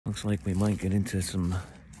Looks like we might get into some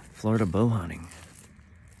Florida bow hunting.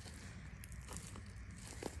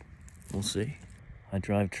 We'll see. I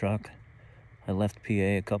drive truck. I left PA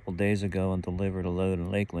a couple days ago and delivered a load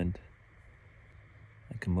in Lakeland.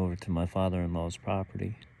 I come over to my father-in-law's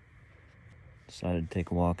property. Decided to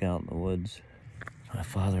take a walk out in the woods. My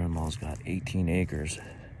father-in-law's got 18 acres,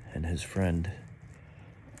 and his friend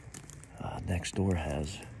next door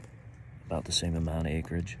has about the same amount of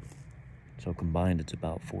acreage. So combined, it's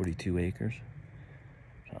about 42 acres.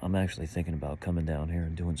 So I'm actually thinking about coming down here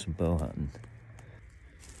and doing some bow hunting.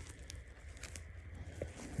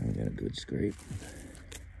 We got a good scrape.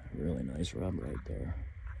 A really nice rub right there.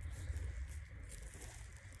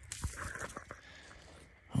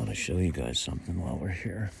 I want to show you guys something while we're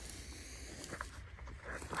here.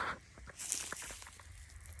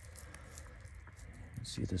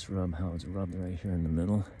 See this rub, how it's rubbed right here in the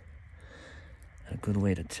middle? And a good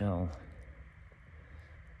way to tell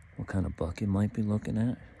what kind of buck you might be looking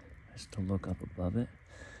at is to look up above it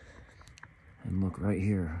and look right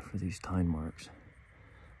here for these tine marks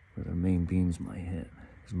where their main beams might hit.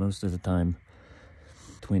 Because most of the time,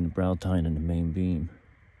 between the brow tine and the main beam,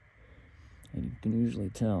 and you can usually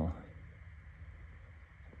tell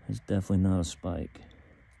it's definitely not a spike.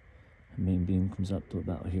 The main beam comes up to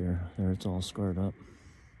about here. There, it's all scarred up.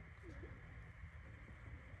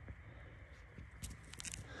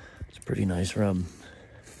 It's a pretty nice rub.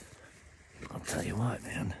 I'll tell you what,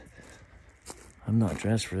 man. I'm not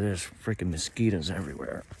dressed for this. Freaking mosquitoes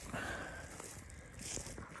everywhere.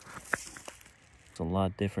 It's a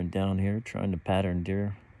lot different down here, trying to pattern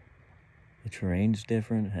deer. The terrain's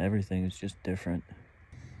different. Everything is just different.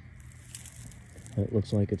 It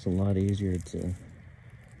looks like it's a lot easier to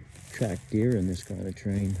track deer in this kind of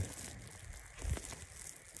terrain.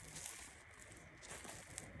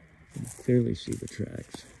 You can clearly see the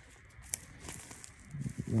tracks.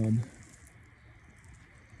 Rub.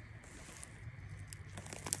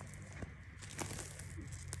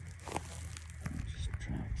 Just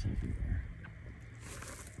tracks everywhere.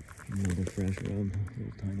 Another fresh rub, a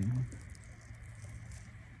little tiny one.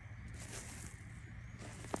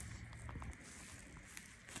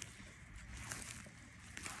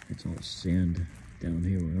 It's all sand down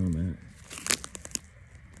here where I'm at.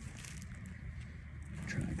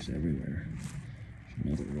 Tracks everywhere.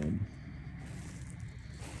 There's another rub.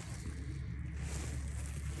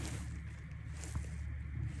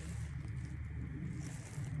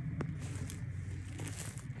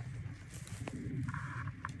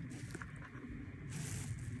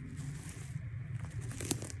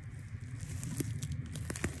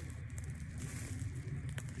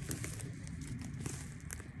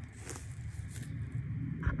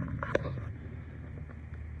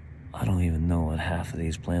 I don't even know what half of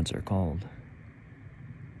these plants are called.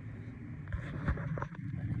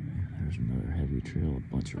 Anyway, there's another heavy trail, a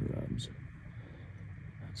bunch of rubs.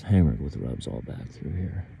 It's hammered with rubs all back through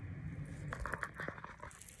here.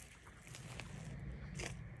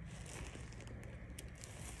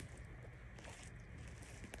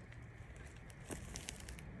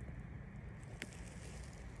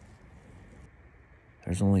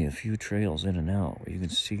 There's only a few trails in and out where you can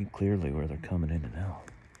see clearly where they're coming in and out.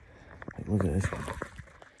 Like, look at this one.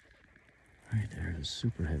 Right there is a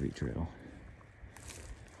super heavy trail.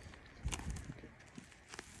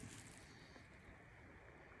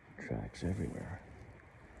 Tracks everywhere.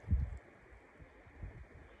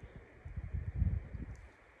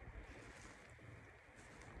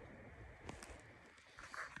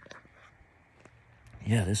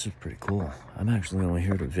 Yeah, this is pretty cool. I'm actually only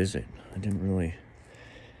here to visit.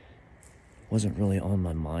 Wasn't really on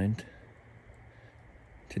my mind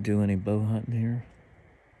to do any bow hunting here.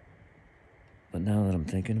 But now that I'm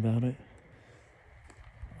thinking about it,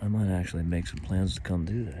 I might actually make some plans to come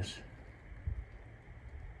do this.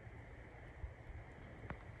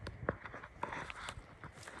 I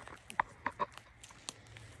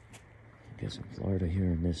guess in Florida here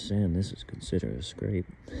in this sand, this is considered a scrape.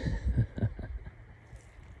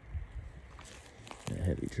 A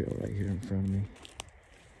heavy trail right here in front of me.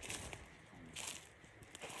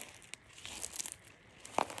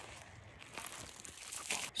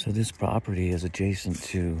 So this property is adjacent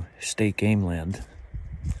to state game land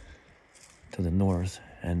to the north,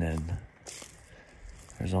 and then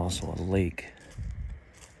there's also a lake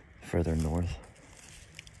further north.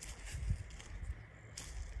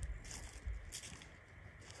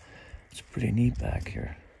 It's pretty neat back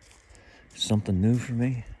here. Something new for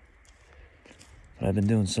me. But I've been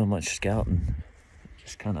doing so much scouting,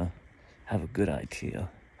 just kind of have a good idea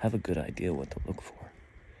what to look for.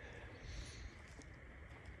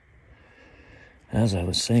 As I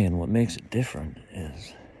was saying, what makes it different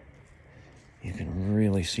is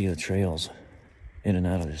rarely see the trails in and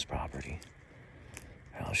out of this property.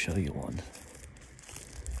 I'll show you one.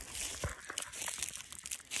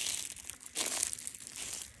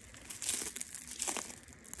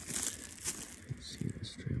 See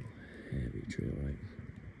this trail? Heavy trail, right?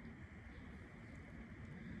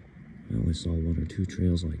 I only saw one or two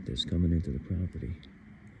trails like this coming into the property.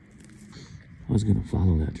 I was gonna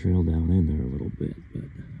follow that trail down in there a little bit, but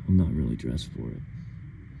I'm not really dressed for it.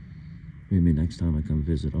 Maybe next time I come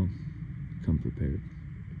visit, I'll come prepared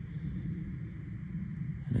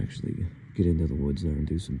and actually get into the woods there and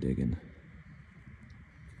do some digging.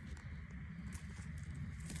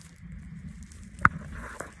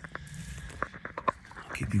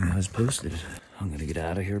 I'll keep you guys posted. I'm gonna get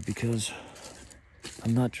out of here because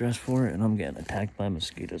I'm not dressed for it and I'm getting attacked by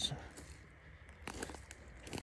mosquitoes.